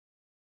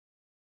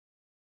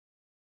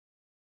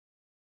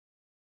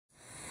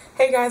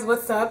Hey guys,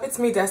 what's up? It's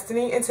me,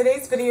 Destiny, and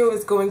today's video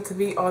is going to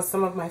be on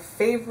some of my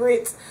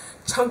favorite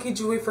chunky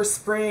jewelry for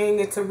spring.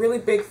 It's a really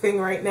big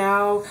thing right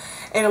now,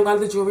 and a lot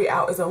of the jewelry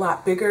out is a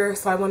lot bigger,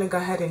 so I want to go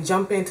ahead and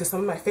jump into some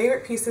of my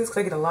favorite pieces because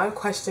I get a lot of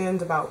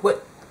questions about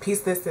what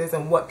piece this is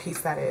and what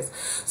piece that is.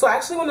 So I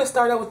actually want to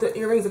start out with the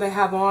earrings that I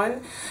have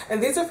on,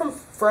 and these are from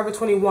Forever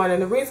 21, and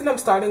the reason I'm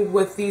starting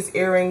with these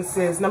earrings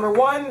is, number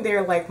one,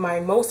 they're like my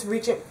most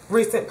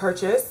recent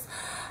purchase.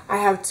 I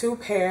have two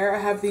pair. I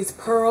have these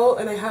pearl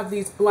and I have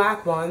these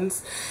black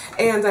ones,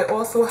 and I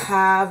also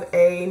have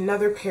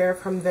another pair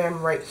from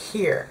them right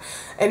here.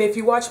 And if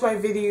you watch my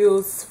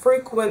videos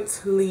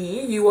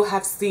frequently, you will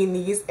have seen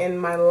these in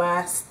my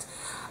last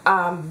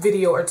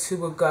video or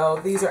two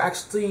ago. These are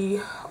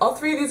actually, all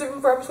three of these are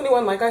from Forever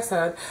 21, like I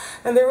said,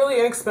 and they're really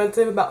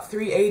inexpensive, about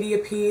 $3.80 a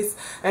piece,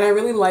 and I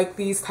really like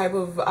these type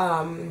of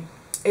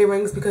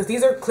earrings because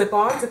these are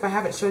clip-ons. If I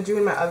haven't showed you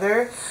in my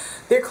other,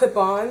 they're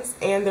clip-ons,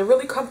 and they're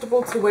really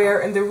comfortable to wear,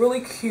 and they're really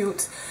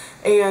cute,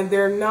 and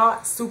they're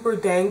not super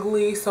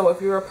dangly. So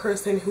if you're a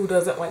person who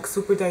doesn't like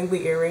super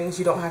dangly earrings,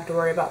 you don't have to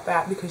worry about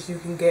that because you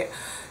can get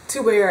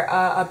to wear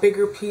a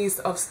bigger piece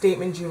of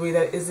statement jewelry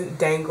that isn't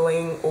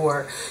dangling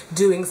or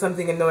doing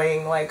something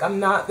annoying. Like, I'm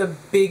not the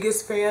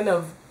biggest fan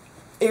of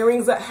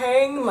earrings that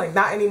hang, like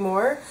not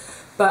anymore,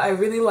 but I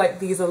really like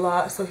these a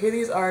lot. So here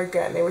these are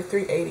again. They were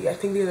 $3.80. I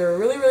think these are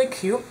really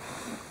cute.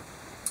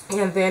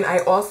 And then I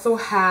also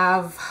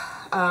have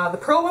the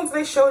pearl ones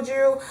they showed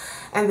you,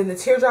 and then the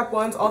teardrop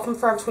ones, all from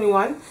Forever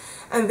 21.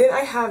 And then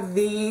I have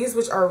these,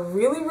 which are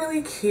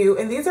really cute,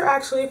 and these are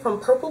actually from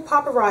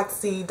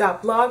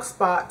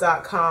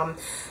purplepaparazzi.blogspot.com,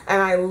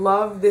 and I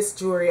love this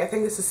jewelry. I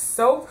think this is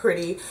so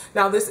pretty.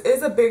 Now this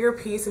is a bigger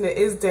piece and it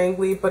is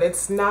dangly, but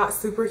it's not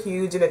super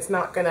huge, and it's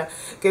not gonna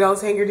get all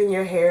tangled in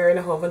your hair and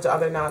a whole bunch of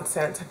other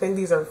nonsense. I think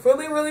these are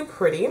really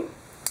pretty.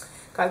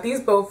 Got these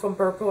both from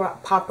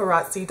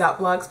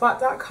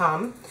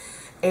purplepaparazzi.blogspot.com,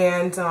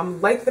 and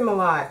like them a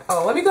lot.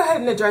 Oh, let me go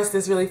ahead and address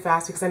this really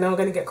fast because I know I'm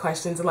going to get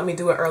questions, and let me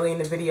do it early in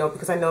the video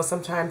because I know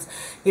sometimes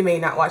you may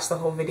not watch the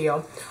whole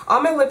video.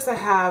 On my lips I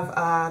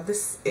have,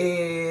 this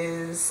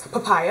is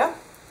Papaya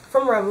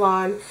from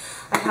Revlon.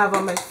 I have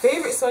on my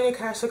favorite Sonia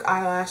Kashuk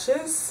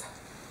eyelashes,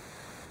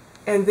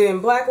 and then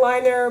black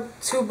liner,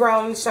 two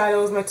brown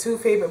shadows, my two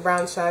favorite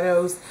brown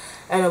shadows,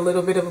 and a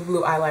little bit of a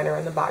blue eyeliner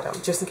on the bottom,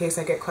 just in case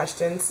I get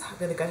questions. I'm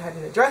going to go ahead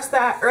and address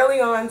that early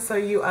on so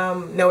you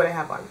know what I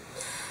have on.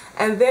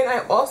 And then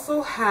I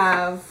also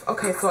have,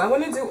 okay, so I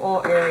want to do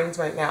all earrings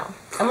right now.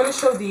 I'm going to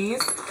show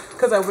these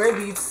because I wear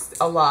these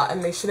a lot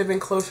and they should have been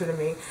closer to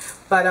me.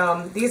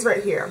 But these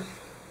right here,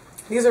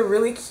 these are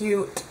really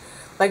cute,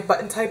 like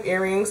button type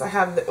earrings. I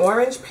have the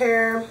orange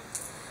pair,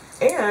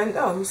 and,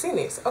 oh, you've seen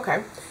these.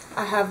 Okay.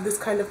 I have this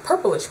kind of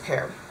purplish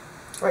pair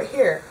right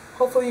here.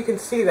 Hopefully you can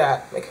see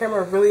that. My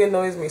camera really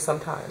annoys me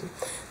sometimes.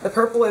 The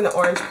purple and the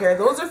orange pair,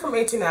 those are from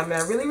H&M, and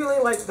I really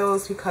like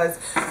those because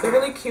they're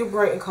really cute,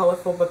 bright, and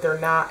colorful, but they're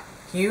not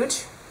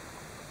huge.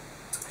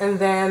 And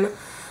then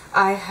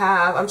I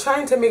have, I'm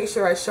trying to make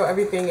sure I show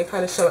everything and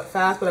kind of show it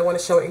fast, but I want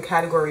to show it in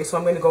categories, so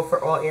I'm going to go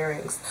for all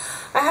earrings.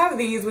 I have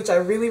these, which I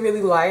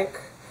really like,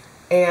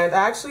 and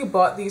I actually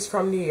bought these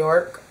from New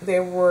York.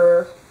 They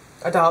were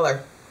 $1.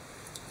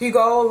 If you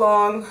go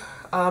along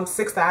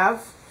 6th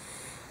Ave,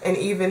 and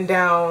even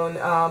down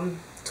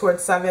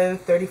towards 7th,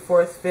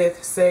 34th, 5th,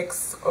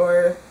 6th,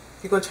 or if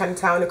you go to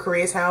Chinatown or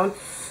Koreatown,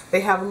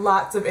 they have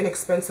lots of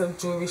inexpensive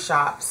jewelry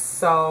shops.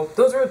 So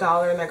those were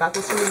 $1, and I got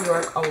this from New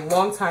York a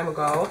long time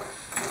ago.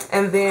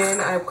 And then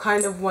I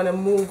kind of want to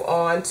move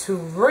on to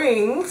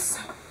rings,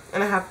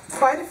 and I have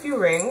quite a few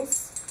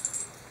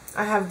rings.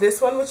 I have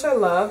this one, which I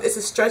love. It's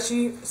a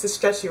stretchy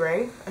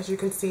ring, as you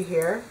can see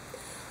here,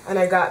 and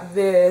I got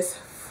this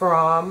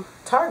from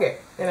Target,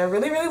 and I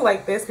really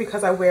like this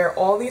because I wear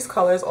all these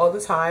colors all the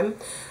time,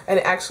 and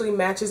it actually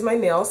matches my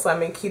nails, so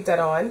I'm going to keep that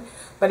on.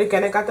 But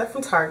again, I got that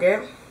from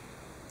Target.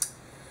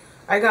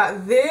 I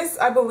got this,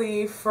 I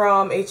believe,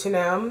 from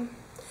H&M,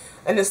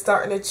 and it's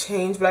starting to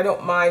change, but I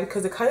don't mind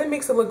because it kind of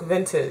makes it look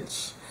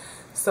vintage,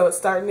 so it's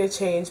starting to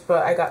change.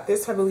 But I got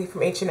this, I believe,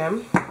 from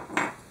H&M,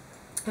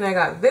 and I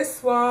got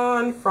this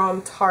one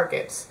from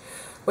Target,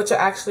 which I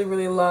actually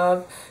really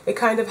love. It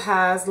kind of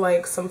has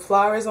like some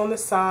flowers on the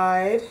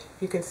side.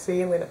 You can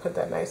see, I'm going to put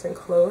that nice and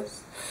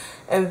close.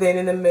 And then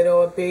in the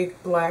middle, a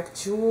big black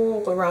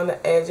jewel around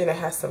the edge, and it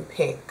has some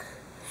pink.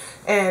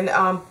 And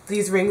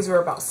these rings were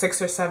about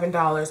 $6 or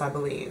 $7, I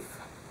believe.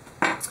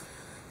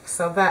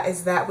 So that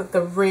is that with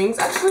the rings.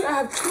 Actually, I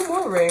have two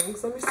more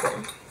rings. Let me see.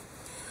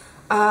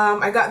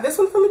 I got this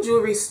one from a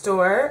jewelry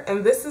store,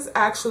 and this is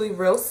actually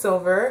real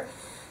silver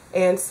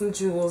and some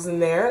jewels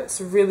in there.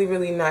 It's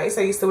really nice.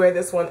 I used to wear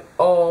this one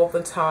all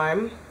the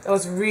time. I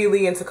was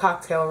really into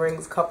cocktail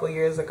rings a couple of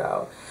years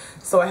ago.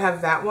 So I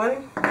have that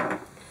one.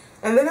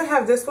 And then I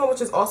have this one,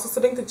 which is also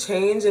starting to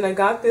change, and I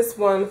got this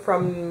one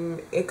from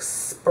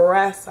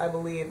Express, I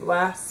believe,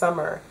 last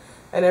summer.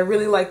 And I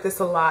really like this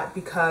a lot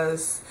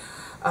because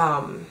I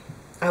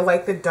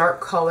like the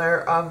dark color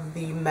of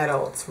the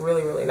metal. It's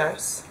really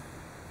nice.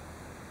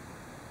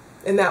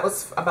 And that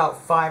was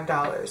about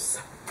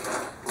 $5.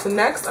 So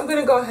next I'm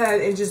gonna go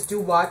ahead and just do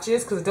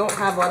watches because I don't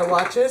have a lot of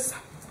watches.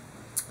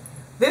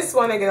 This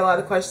one I get a lot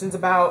of questions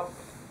about.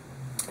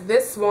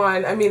 This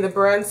one, I mean, the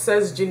brand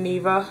says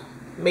Geneva,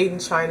 made in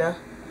China.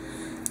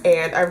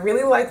 And I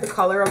really like the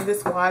color of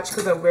this watch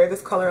because I wear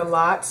this color a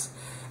lot.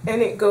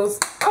 And it goes,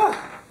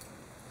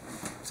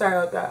 sorry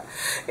about that.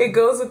 It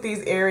goes with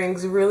these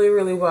earrings really,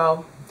 really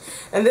well.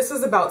 And this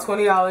was about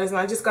 $20, and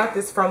I just got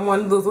this from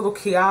one of those little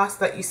kiosks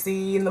that you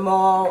see in the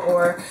mall,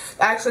 or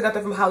I actually got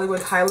that from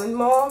Hollywood Highland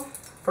Mall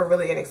for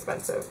really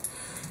inexpensive.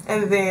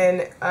 And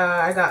then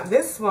I got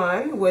this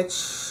one, which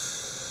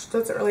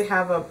doesn't really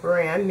have a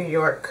brand, New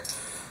York.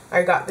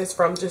 I got this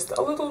from just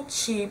a little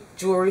cheap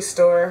jewelry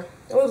store,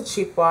 a little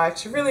cheap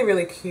watch, really,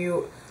 really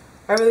cute.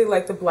 I really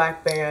like the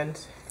black band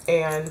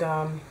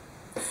and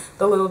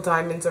the little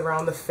diamonds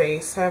around the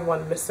face. I have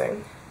one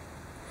missing.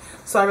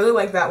 So I really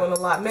like that one a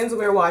lot.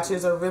 Menswear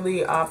watches are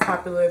really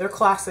popular. They're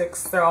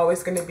classics. They're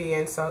always going to be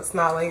in, so it's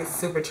not like it's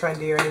super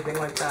trendy or anything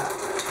like that.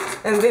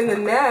 And then the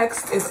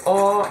next is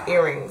all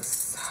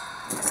earrings.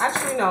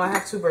 Actually, no, I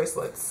have 2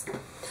 bracelets.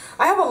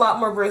 I have a lot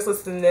more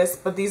bracelets than this,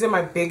 but these are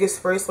my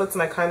biggest bracelets,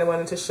 and I kind of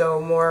wanted to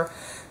show more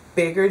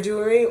bigger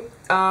jewelry.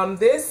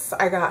 This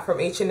I got from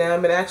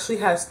H&M. It actually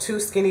has 2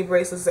 skinny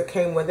bracelets that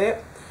came with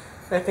it,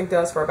 and I think that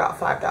was for about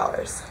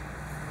 $5.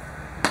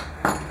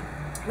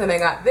 Then I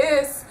got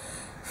this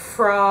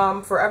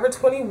from Forever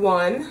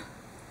 21,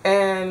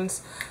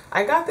 and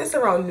I got this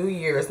around New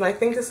Year's, and I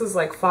think this is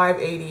like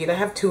 $5.80, and I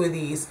have 2 of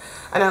these,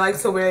 and I like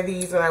to wear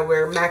these when I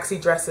wear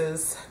maxi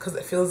dresses because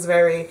it feels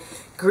very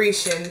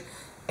Grecian,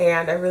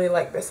 and I really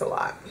like this a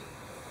lot.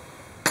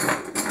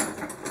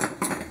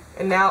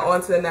 And now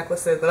on to the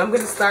necklaces, and I'm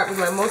going to start with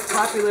my most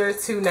popular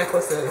 2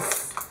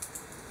 necklaces.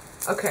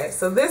 Okay,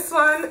 so this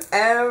one,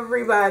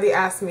 everybody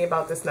asked me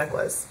about this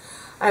necklace.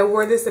 I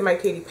wore this in my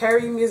Katy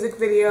Perry music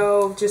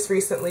video just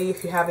recently.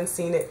 If you haven't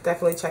seen it,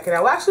 definitely check it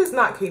out. Well, actually, it's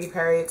not Katy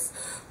Perry. It's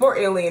more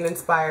alien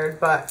inspired,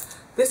 but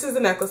this is the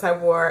necklace I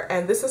wore,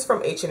 and this is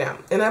from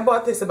H&M. And I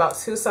bought this about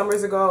 2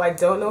 summers ago. I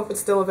don't know if it's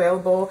still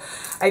available.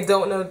 I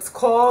don't know what it's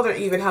called or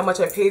even how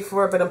much I paid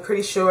for it, but I'm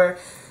pretty sure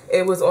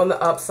it was on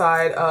the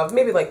upside of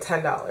maybe like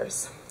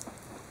 $10.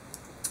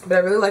 But I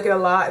really like it a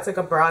lot. It's like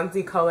a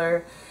bronzy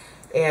color,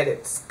 and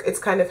it's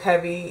kind of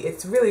heavy.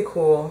 It's really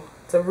cool.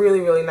 It's a really,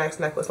 really nice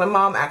necklace. My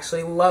mom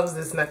actually loves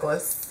this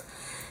necklace.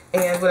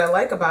 And what I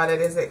like about it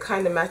is it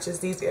kind of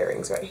matches these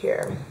earrings right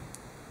here.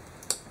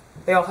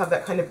 They all have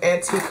that kind of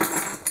antique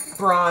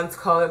bronze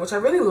color, which I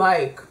really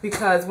like,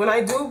 because when I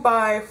do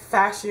buy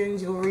fashion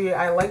jewelry,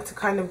 I like to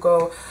kind of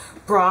go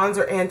bronze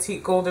or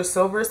antique gold or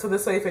silver, so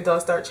this way if it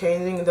does start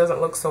changing, it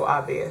doesn't look so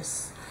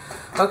obvious.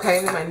 Okay,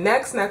 and then my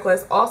next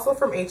necklace, also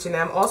from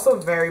H&M, also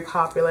very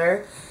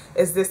popular,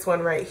 is this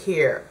one right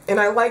here. And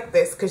I like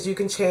this because you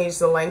can change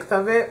the length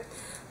of it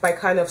by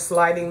kind of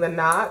sliding the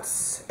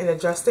knots and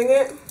adjusting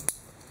it.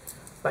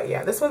 But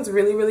yeah, this one's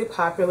really, really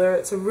popular.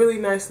 It's a really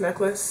nice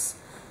necklace.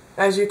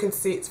 As you can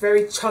see, it's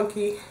very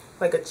chunky,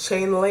 like a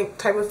chain link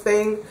type of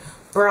thing.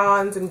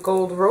 Bronze and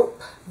gold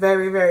rope.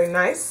 Very, very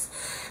nice.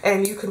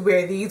 And you could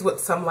wear these with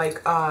some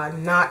like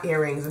knot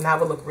earrings, and that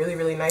would look really,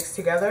 really nice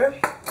together.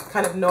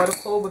 Kind of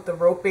nautical with the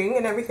roping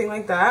and everything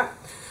like that.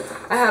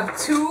 I have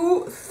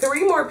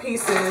 3 more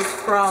pieces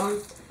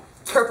from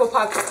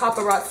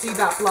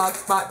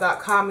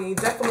trucco.paparazzi.blogspot.com, and you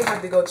definitely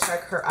have to go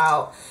check her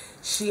out.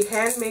 She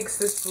hand makes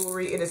this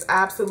jewelry. It is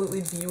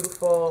absolutely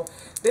beautiful.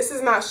 This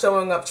is not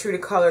showing up true to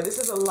color. This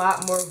is a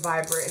lot more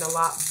vibrant and a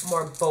lot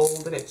more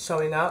bold than it's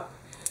showing up.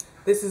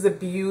 This is a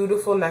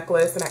beautiful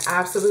necklace, and I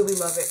absolutely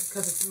love it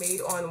because it's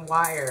made on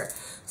wire.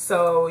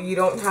 So you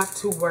don't have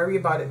to worry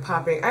about it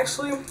popping.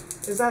 Actually,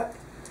 is that?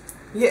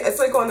 Yeah, it's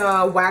like on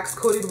a wax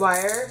coated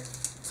wire.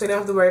 So you don't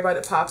have to worry about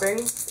it popping.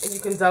 And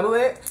you can double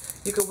it.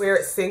 You could wear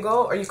it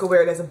single, or you could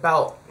wear it as a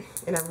belt.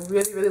 And I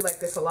really, really like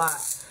this a lot.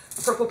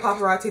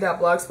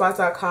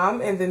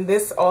 purplepaparazzi.blogspot.com. And then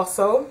this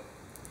also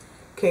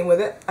came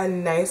with it, a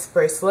nice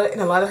bracelet.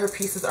 And a lot of her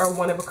pieces are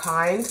one of a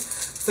kind.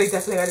 So you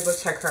definitely got to go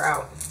check her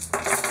out.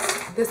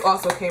 This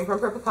also came from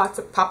Purple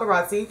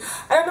Paparazzi.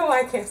 I don't know why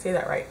I can't say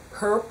that right.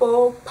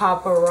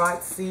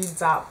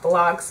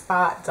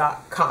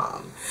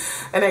 purplepaparazzi.blogspot.com.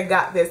 And I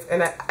got this,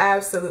 and I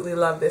absolutely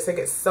love this. I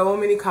get so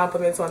many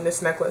compliments on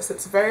this necklace.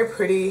 It's very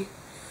pretty.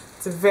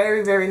 It's a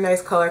very, very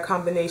nice color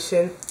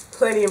combination.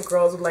 Plenty of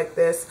girls would like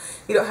this.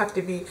 You don't have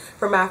to be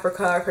from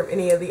Africa or from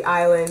any of the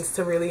islands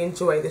to really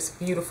enjoy this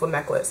beautiful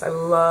necklace. I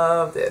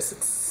love this.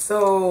 It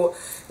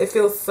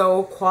feels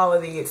so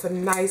quality. It's a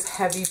nice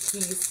heavy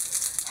piece.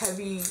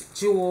 Heavy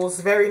jewels,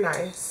 very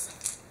nice.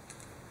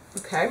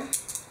 Okay,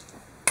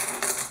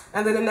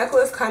 and then a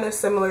necklace kind of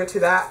similar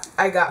to that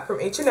I got from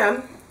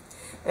H&M,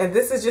 and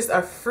this is just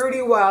a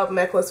fruity wild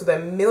necklace with a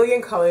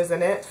million colors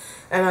in it.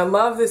 And I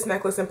love this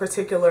necklace in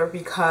particular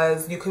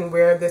because you can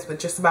wear this with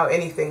just about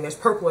anything. There's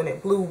purple in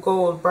it, blue,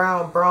 gold,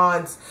 brown,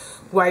 bronze,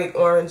 white,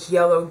 orange,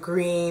 yellow,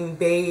 green,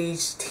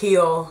 beige,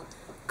 teal,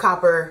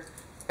 copper.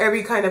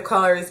 Every kind of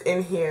color is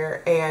in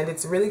here, and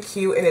it's really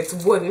cute, and it's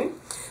wooden,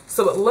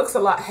 so it looks a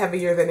lot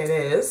heavier than it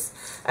is.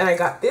 And I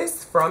got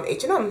this from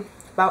H&M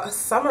about a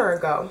summer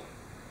ago,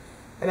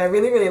 and I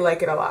really, really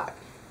like it a lot.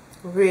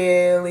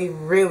 Really,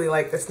 really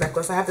like this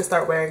necklace. I have to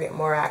start wearing it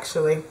more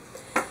actually.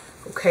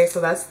 Okay,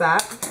 so that's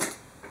that.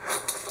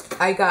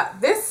 I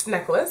got this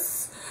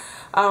necklace,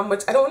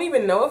 which I don't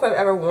even know if I've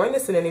ever worn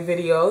this in any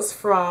videos,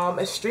 from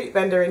a street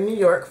vendor in New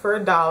York for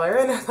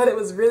 $1, and I thought it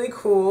was really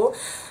cool.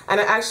 And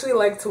I actually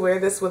like to wear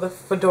this with a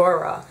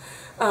fedora.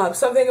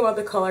 Something about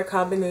the color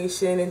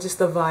combination and just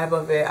the vibe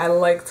of it. I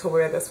like to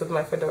wear this with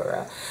my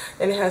fedora.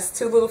 And it has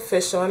two little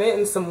fish on it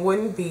and some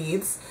wooden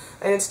beads.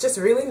 And it's just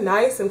really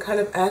nice and kind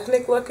of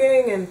ethnic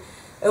looking, and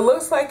it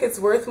looks like it's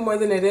worth more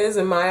than it is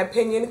in my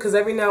opinion, because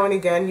every now and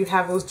again you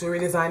have those jewelry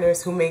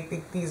designers who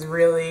make these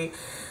really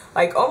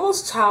like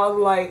almost child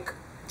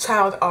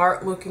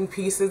art looking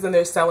pieces, and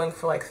they're selling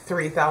for like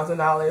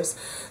 $3,000.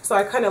 So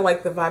I kind of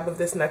like the vibe of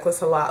this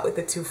necklace a lot with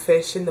the two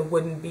fish and the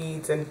wooden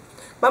beads, and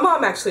my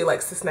mom actually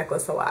likes this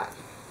necklace a lot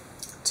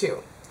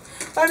too.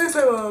 I miss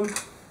my mom.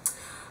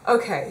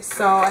 Okay,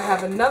 so I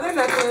have another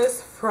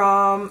necklace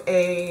from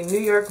a New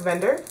York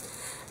vendor,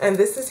 and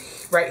this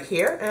is right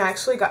here, and I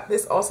actually got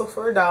this also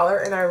for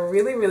 $1, and I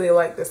really, really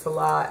like this a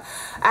lot.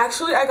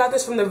 Actually, I got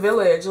this from the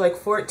Village, like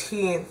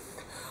 14th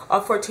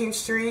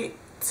Street,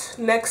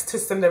 next to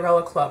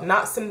Cinderella Club.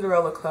 Not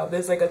Cinderella Club,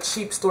 there's like a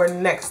cheap store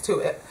next to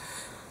it,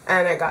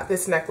 and I got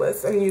this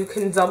necklace, and you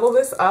can double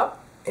this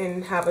up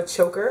and have a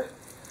choker,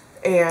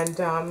 and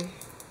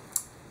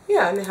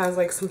yeah, and it has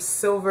like some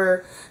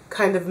silver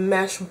kind of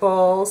mesh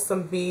balls,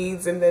 some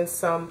beads, and then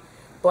some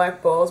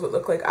black balls that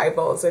look like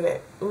eyeballs in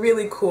it.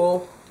 Really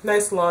cool.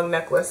 Nice long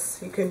necklace.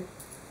 You can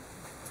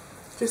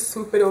just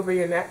swoop it over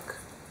your neck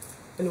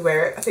and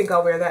wear it. I think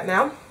I'll wear that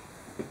now.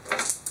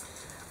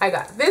 I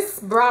got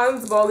this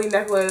bronze bally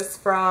necklace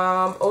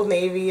from Old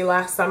Navy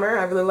last summer.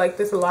 I really like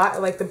this a lot. I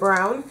like the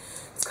brown.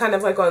 It's kind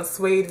of like on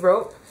suede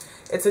rope.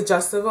 It's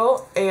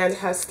adjustable and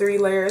has 3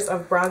 layers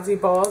of bronzy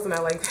balls, and I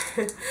like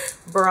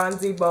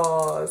bronzy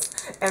balls.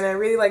 And I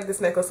really like this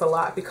necklace a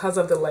lot because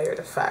of the layered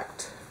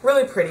effect.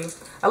 Really pretty.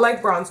 I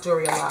like bronze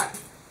jewelry a lot.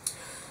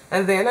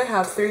 And then I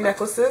have 3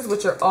 necklaces,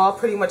 which are all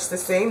pretty much the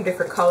same,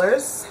 different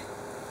colors.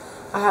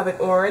 I have an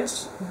orange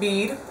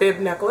bead bib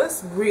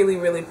necklace, really,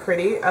 really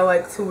pretty. I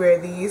like to wear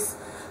these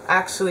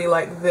actually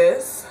like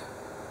this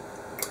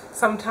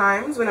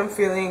sometimes when I'm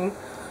feeling,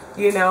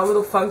 you know, a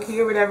little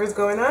funky or whatever's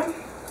going on.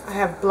 I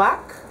have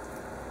black,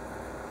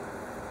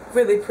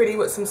 really pretty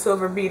with some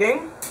silver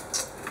beading.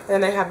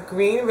 And I have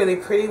green, really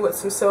pretty with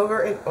some silver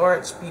and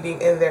orange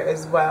beading in there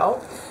as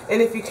well.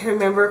 And if you can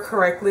remember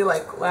correctly,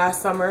 like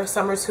last summer,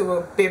 summer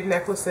 2 bib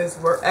necklaces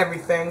were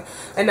everything.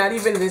 And not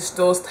even just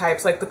those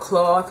types, like the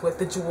cloth with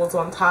the jewels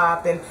on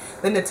top and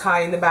then the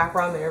tie in the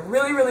background. They're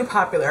really, really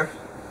popular.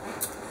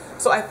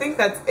 So I think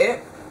that's it.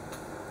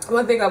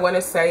 One thing I want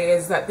to say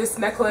is that this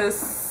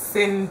necklace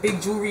in big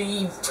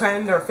jewelry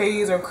trend or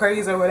phase or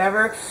craze or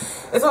whatever,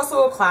 it's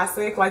also a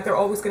classic. Like, they're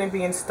always going to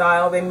be in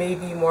style. They may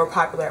be more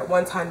popular at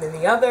one time than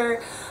the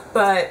other,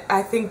 but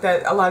I think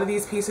that a lot of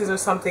these pieces are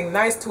something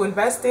nice to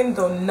invest in,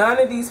 though none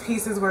of these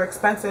pieces were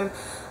expensive.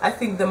 I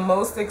think the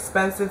most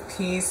expensive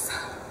piece,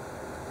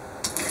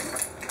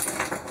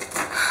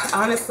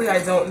 honestly,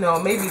 I don't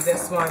know, maybe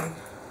this one,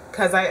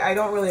 because I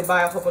don't really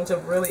buy a whole bunch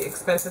of really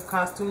expensive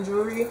costume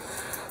jewelry.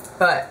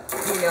 But,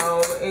 you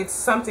know, it's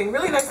something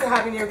really nice to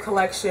have in your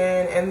collection,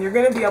 and you're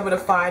going to be able to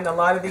find a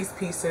lot of these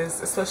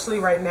pieces, especially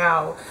right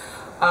now,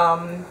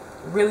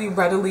 really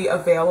readily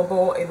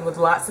available and with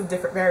lots of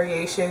different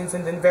variations,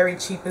 and then very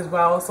cheap as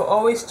well. So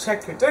always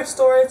check your thrift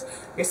stores,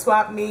 your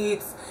swap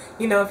meets.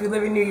 You know, if you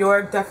live in New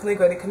York, definitely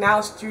go to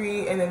Canal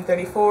Street, and then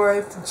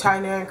 34th,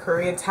 China and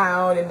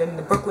Koreatown, and then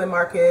the Brooklyn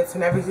markets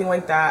and everything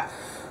like that.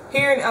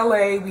 Here in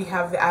LA, we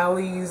have the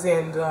alleys,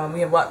 and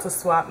we have lots of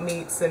swap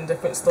meets and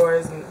different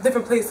stores and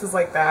different places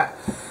like that.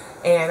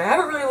 And I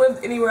haven't really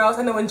lived anywhere else.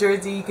 I know in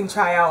Jersey you can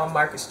try out on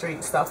Market Street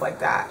and stuff like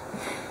that.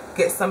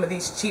 Get some of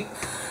these cheap,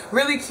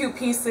 really cute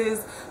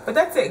pieces. But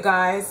that's it,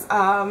 guys.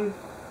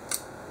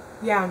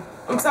 Yeah.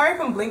 I'm sorry if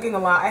I'm blinking a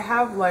lot. I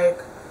have like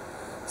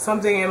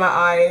something in my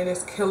eye and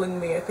it's killing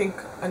me. I think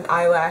an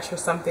eyelash or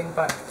something.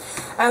 But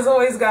as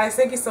always, guys,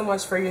 thank you so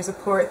much for your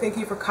support. Thank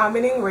you for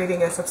commenting,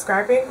 rating, and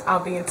subscribing.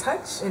 I'll be in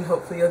touch, and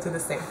hopefully you'll do the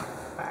same.